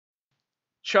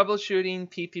Troubleshooting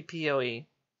Pppoe.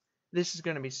 This is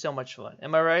going to be so much fun.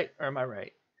 Am I right or am I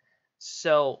right?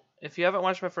 So if you haven't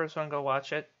watched my first one, go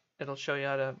watch it. It'll show you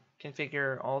how to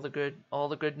configure all the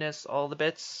goodness, all the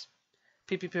bits,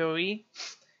 Pppoe.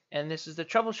 And this is the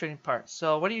troubleshooting part.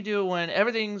 So what do you do when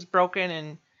everything's broken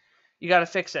and you got to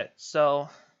fix it? So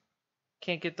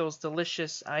can't get those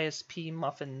delicious ISP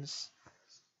muffins.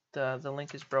 The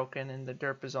link is broken and the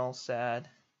derp is all sad.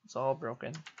 It's all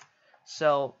broken.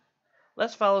 So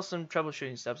let's follow some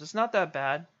troubleshooting steps. It's not that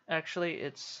bad. Actually,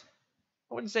 I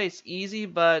wouldn't say it's easy,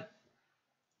 but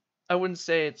I wouldn't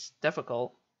say it's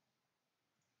difficult.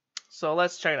 So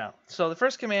let's check it out. So the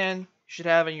first command you should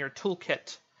have in your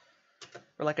toolkit.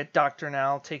 We're like a doctor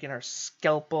now, taking our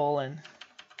scalpel and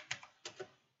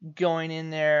going in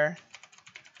there,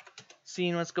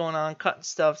 seeing what's going on, cutting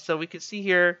stuff. So we can see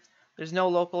here, there's no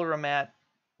local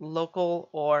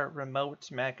or remote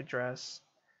MAC address.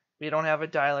 We don't have a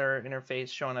dialer interface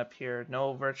showing up here,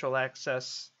 no virtual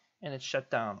access, and it's shut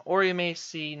down. Or you may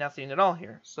see nothing at all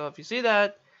here. So if you see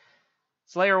that,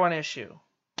 it's layer 1 issue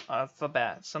off the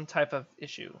bat, some type of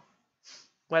issue.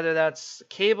 Whether that's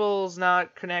cable's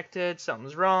not connected,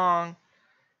 something's wrong,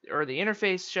 or the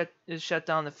interface is shut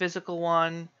down, the physical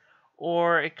one,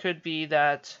 or it could be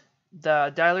that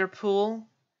the dialer pool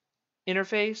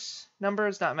interface number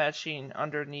is not matching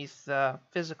underneath the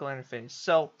physical interface.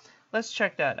 So let's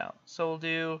check that out. So we'll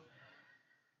do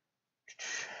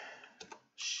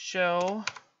show,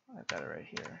 I've got it right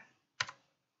here.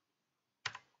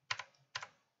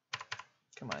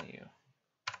 Come on, you.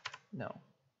 No.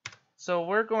 So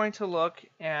we're going to look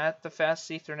at the fast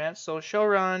Ethernet. So show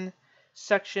run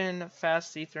section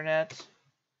fast Ethernet.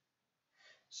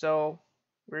 So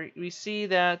we see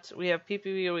that we have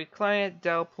PPPoE client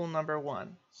dial pool number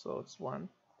 1. So it's 1.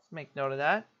 Let's make note of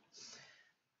that.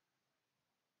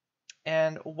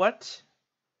 And what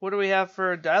do we have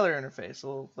for a dialer interface?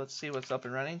 Well, let's see what's up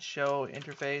and running. Show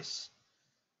interface.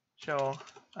 Show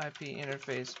IP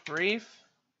interface brief.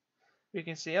 We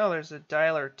can see, oh, there's a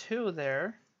dialer 2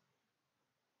 there.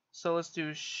 So let's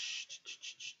do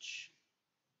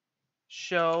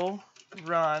show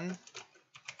run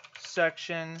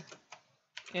section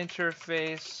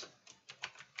interface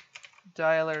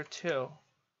dialer 2.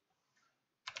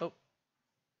 Oh,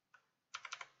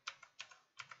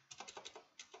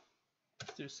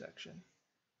 let's do section.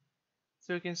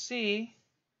 So we can see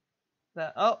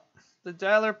that, oh, the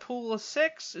dialer pool of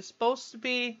 6 is supposed to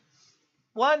be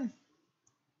 1.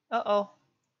 Uh-oh.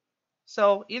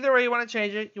 So either way you want to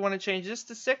change it, you want to change this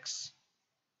to 6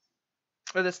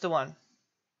 or this to 1.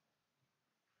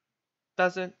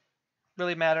 Doesn't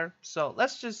really matter. So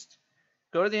let's just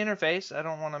go to the interface. I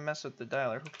don't want to mess with the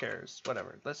dialer. Who cares?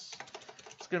 Whatever. Let's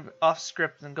go off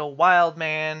script and go wild,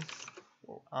 man.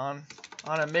 We're on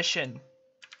a mission.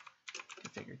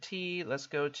 Configure T. Let's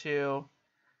go to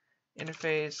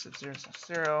interface of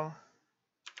 0/0.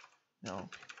 No.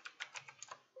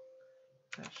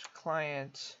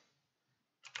 Client.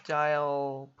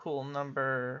 Dial pool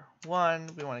number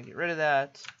 1. We want to get rid of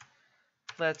that.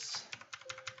 Let's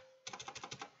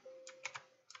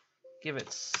give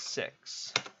it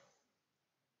 6.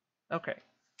 Okay,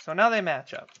 so now they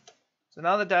match up. So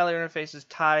now the dialer interface is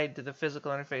tied to the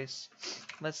physical interface.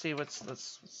 Let's see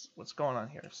what's going on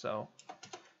here. So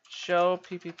show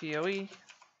PPPoE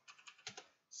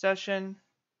session.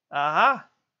 Aha!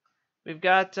 We've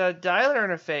got a dialer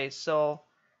interface. So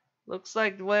looks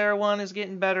like layer 1 is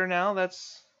getting better now.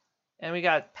 And we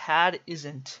got pad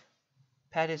isn't.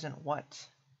 Pad isn't what?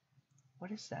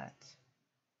 What is that?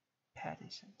 Pad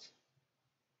isn't.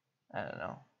 I don't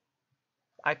know.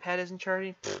 iPad isn't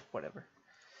charging? Pfft, whatever.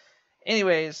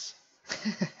 Anyways.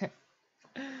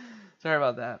 Sorry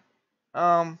about that.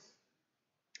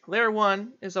 Layer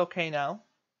 1 is okay now.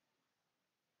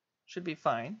 Should be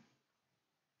fine.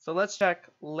 So let's check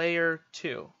layer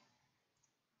 2.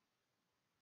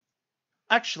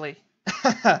 Actually,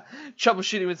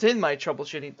 troubleshooting within my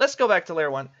troubleshooting. Let's go back to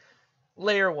layer 1.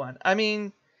 Layer 1. I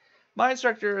mean, my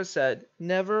instructor has said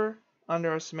never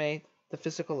underestimate the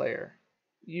physical layer.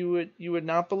 You would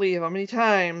not believe how many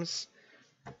times,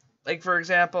 like for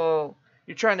example,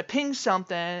 you're trying to ping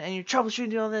something and you're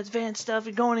troubleshooting all that advanced stuff,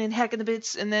 you're going in hacking the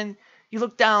bits, and then you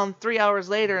look down 3 hours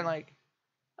later and like,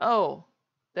 oh,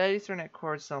 that Ethernet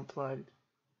cord's unplugged.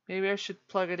 Maybe I should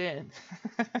plug it in.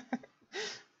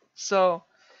 So,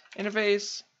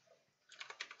 interface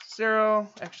 0.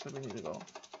 Actually, we need to go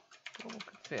global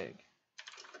config.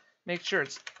 Make sure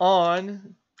it's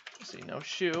on. Let's see, no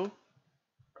shoe.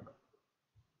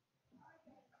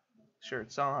 Sure,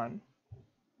 it's on.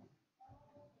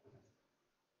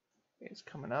 Okay, it's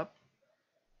coming up.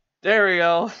 There we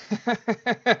go.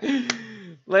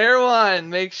 Layer 1,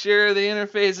 make sure the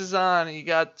interface is on and you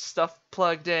got stuff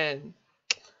plugged in.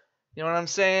 You know what I'm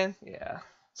saying? Yeah.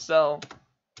 So,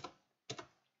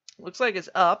 looks like it's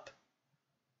up.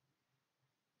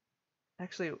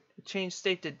 Actually, it changed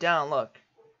state to down, look.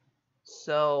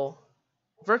 So,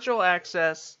 virtual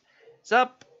access is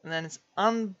up, and then it's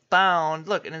unbound.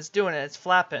 Look, and it's doing it. It's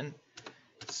flapping.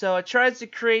 So, it tries to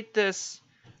create this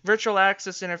virtual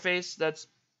access interface that's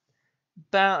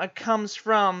bound. It comes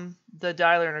from the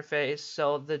dialer interface.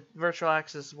 So, the virtual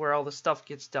access is where all the stuff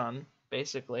gets done,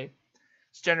 basically.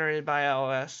 It's generated by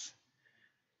iOS.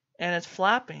 And it's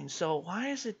flapping. So, why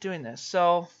is it doing this?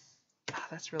 So,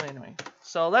 that's really annoying.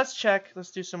 So let's check.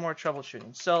 Let's do some more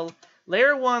troubleshooting. So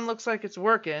layer 1 looks like it's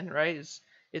working, right?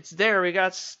 It's there. We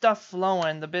got stuff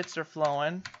flowing. The bits are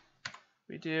flowing.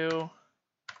 We do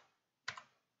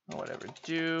whatever.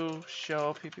 Do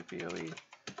show PPPoE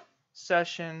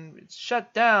session. It's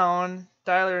shut down.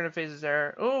 Dialer interface is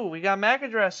there. Oh, we got MAC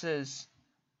addresses.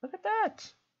 Look at that.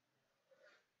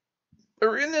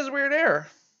 We're in this weird error.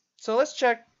 So let's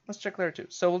check. Let's check layer 2.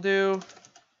 So we'll do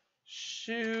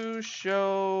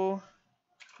show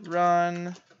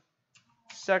run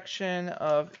section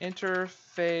of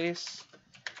interface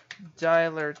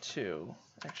dialer 2.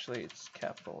 Actually, it's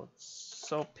capital. It's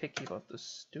so picky about this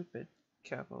stupid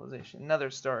capitalization. Another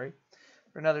story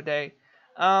for another day.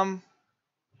 So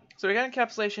we got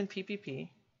encapsulation PPP.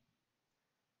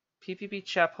 PPP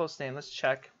chap hostname. Let's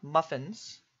check.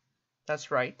 Muffins.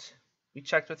 That's right. We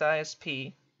checked with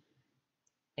ISP.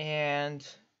 And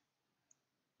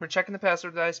we're checking the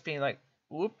password with ISP. Like,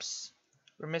 whoops.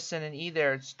 We're missing an E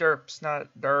there. It's derps, not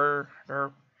derp.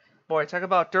 Boy, talk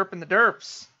about derp and the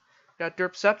derps. Got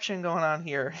derpception going on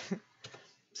here.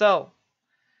 So,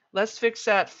 let's fix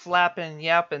that flapping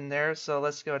yapping there. So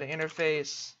let's go to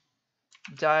interface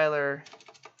dialer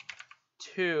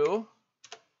 2.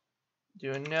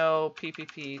 Do a no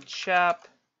PPP chap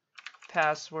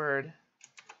password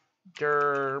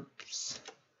derps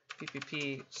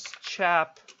PPP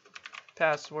chap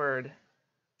password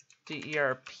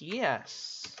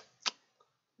DERPS.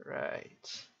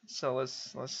 Right. So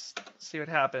let's see what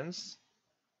happens.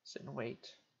 Sit and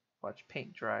wait. Watch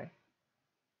paint dry.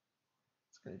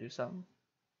 It's gonna do something.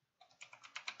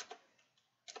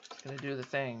 It's gonna do the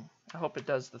thing. I hope it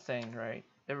does the thing, right?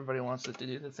 Everybody wants it to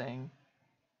do the thing.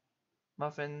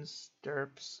 Muffins,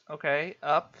 derps. Okay,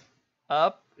 up.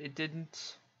 It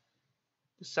didn't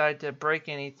decide to break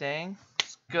anything.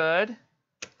 It's good.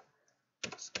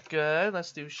 It's good.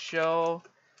 Let's do show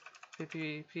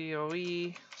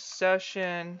PPPoE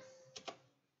session.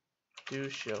 Do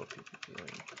show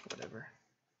PPPoE, whatever.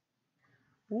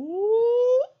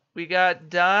 Ooh, we got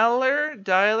dialer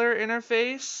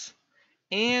interface,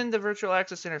 and the virtual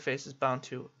access interface is bound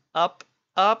to up.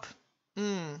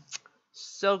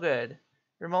 So good.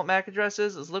 Remote MAC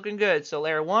addresses is looking good. So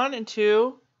layer 1 and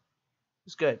 2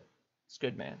 is good. It's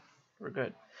good, man. We're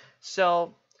good.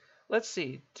 So let's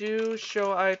see. Do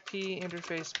show IP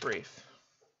interface brief.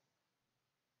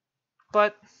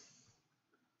 But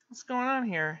what's going on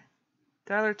here?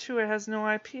 Dialer 2, it has no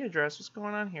IP address. What's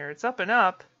going on here? It's up and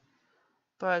up,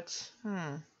 but we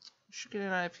should get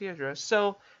an IP address.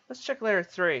 So let's check layer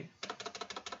 3.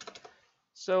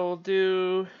 So we'll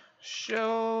do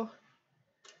show.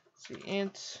 Let's see,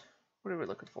 int. What are we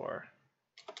looking for?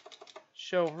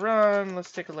 Show run.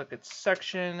 Let's take a look at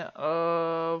section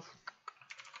of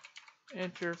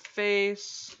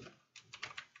interface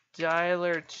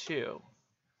dialer 2.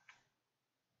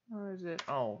 Where is it?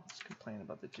 Oh, let's complain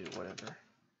about the 2, whatever.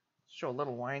 Show a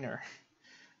little whiner.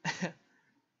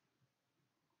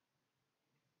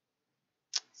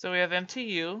 So we have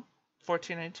MTU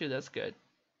 1492, that's good.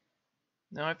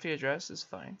 No IP address is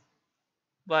fine.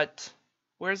 But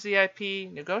where's the IP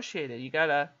negotiated? You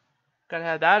gotta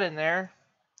have that in there.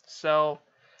 So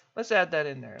let's add that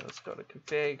in there. Let's go to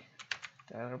config.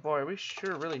 Boy, we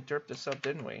sure really derped this up,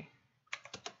 didn't we?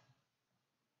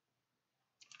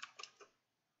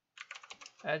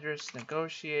 Address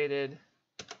negotiated.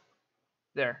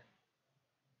 There.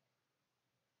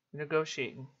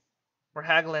 Negotiating. We're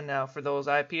haggling now for those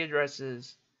IP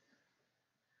addresses.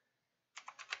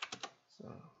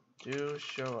 So do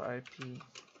show IP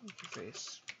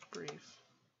interface brief.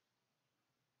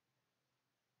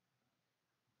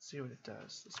 See what it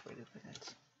does. Let's wait a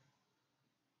minute.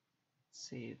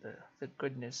 See the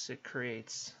goodness it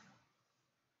creates.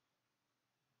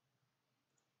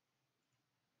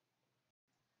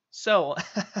 So,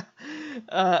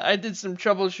 I did some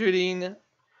troubleshooting.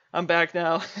 I'm back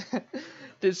now.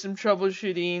 Did some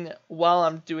troubleshooting while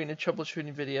I'm doing a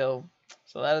troubleshooting video.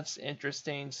 So that's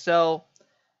interesting. So,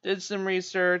 did some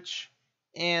research.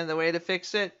 And the way to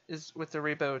fix it is with the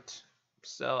reboot.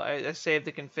 So I saved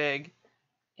the config,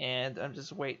 and I'm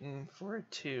just waiting for it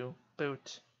to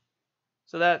boot.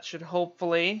 So that should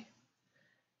hopefully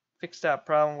fix that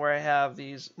problem where I have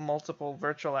these multiple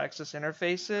virtual access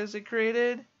interfaces it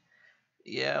created.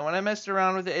 Yeah, when I messed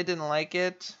around with it, it didn't like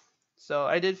it. So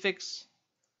I did fix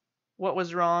what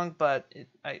was wrong, but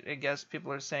I guess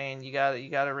people are saying you gotta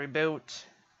reboot.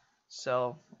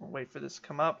 So I'll wait for this to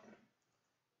come up.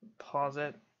 Pause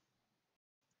it.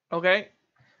 Okay,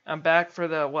 I'm back for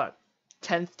the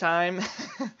 10th time.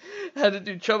 I had to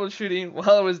do troubleshooting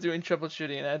while I was doing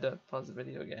troubleshooting, and I had to pause the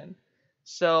video again.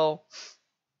 So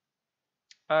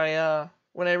when I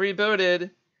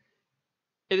rebooted,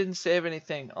 it didn't save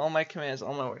anything. All my commands,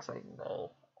 all my works, like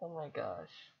no. Oh my gosh.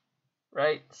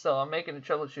 Right? So I'm making a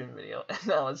troubleshooting video, and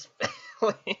now it's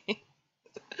failing.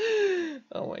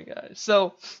 Oh my gosh.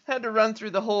 So I had to run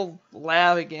through the whole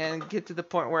lab again, get to the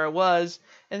point where I was,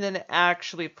 and then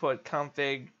actually put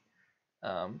config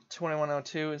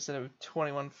 2102 instead of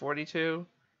 2142.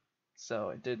 So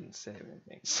it didn't save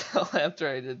anything. So after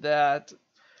I did that,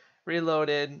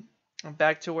 reloaded, I'm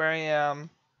back to where I am.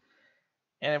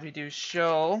 And if we do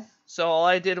show, so all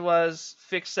I did was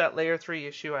fix that layer 3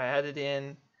 issue. I added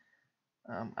in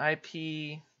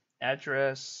IP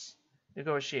address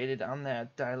negotiated on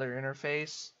that dialer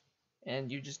interface,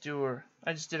 and I just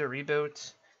did a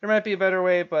reboot. There might be a better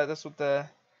way, but that's what the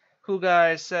cool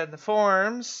guys said in the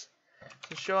forums.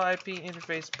 So show IP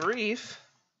interface brief.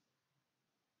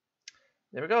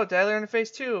 There we go, dialer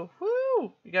interface 2.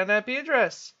 Woo! We got an IP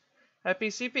address.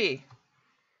 IPCP.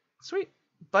 Sweet.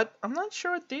 But I'm not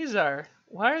sure what these are.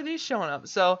 Why are these showing up?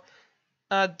 So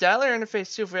dialer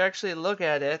interface 2, if we actually look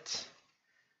at it,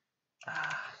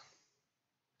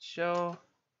 show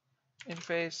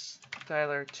interface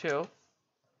dialer 2,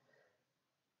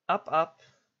 up,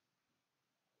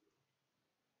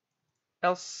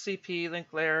 LCP link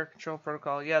layer control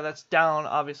protocol. Yeah, that's down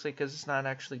obviously because it's not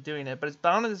actually doing it, but it's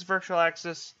bound to this virtual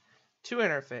access 2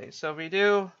 interface. So if we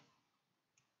do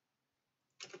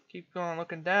keep going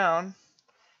looking down,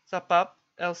 it's up,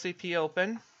 LCP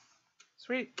open.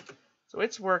 Sweet. So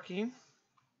it's working.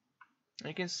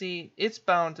 You can see it's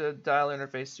bound to dial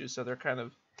interface 2, so they're kind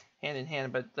of hand in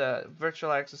hand, but the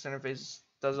virtual access interface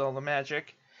does all the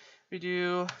magic. We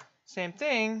do same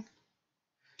thing.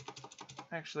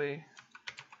 Actually,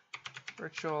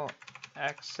 virtual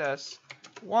access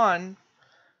 1,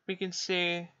 we can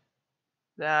see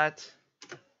that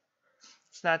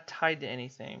it's not tied to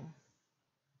anything.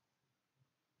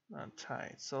 Not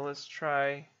tied. So let's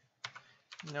try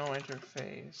no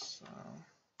interface.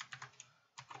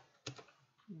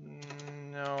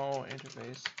 No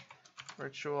interface.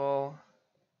 Virtual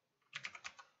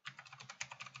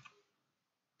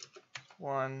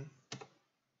 1.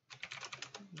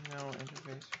 No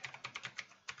interface.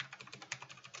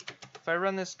 If I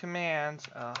run this command,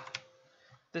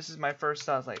 this is my first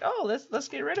thought. It's like, oh, let's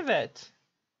get rid of it.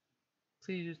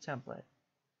 Please use template.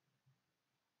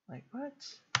 Like what?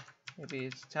 Maybe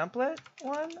it's template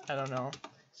 1? I don't know.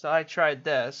 So I tried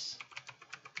this.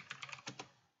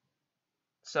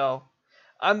 So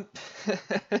I'm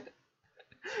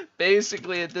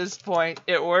basically at this point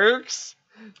it works.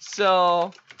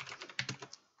 So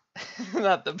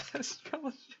not the best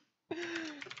troubleshooting.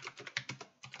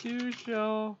 To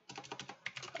show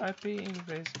IP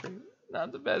interface brief.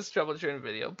 Not the best troubleshooting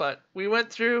video, but we went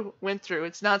through.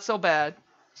 It's not so bad.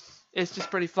 It's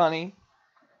just pretty funny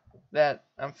that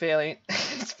I'm failing.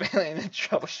 It's failing the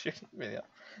troubleshooting video.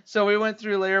 So we went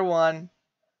through layer 1.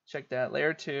 Check that.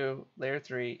 Layer 2, layer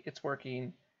 3. It's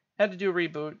working. Had to do a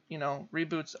reboot. You know,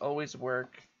 reboots always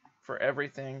work for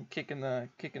everything. Kicking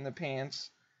the pants.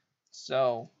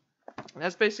 So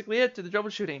that's basically it to the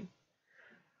troubleshooting.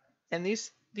 And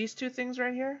these 2 things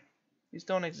right here, these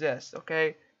don't exist.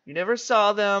 Okay, you never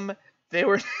saw them.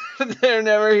 They're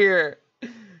never here.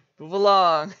 Move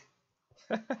along.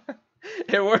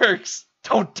 It works.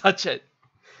 Don't touch it.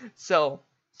 So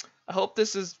I hope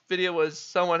this video was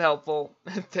somewhat helpful.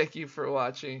 Thank you for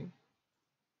watching.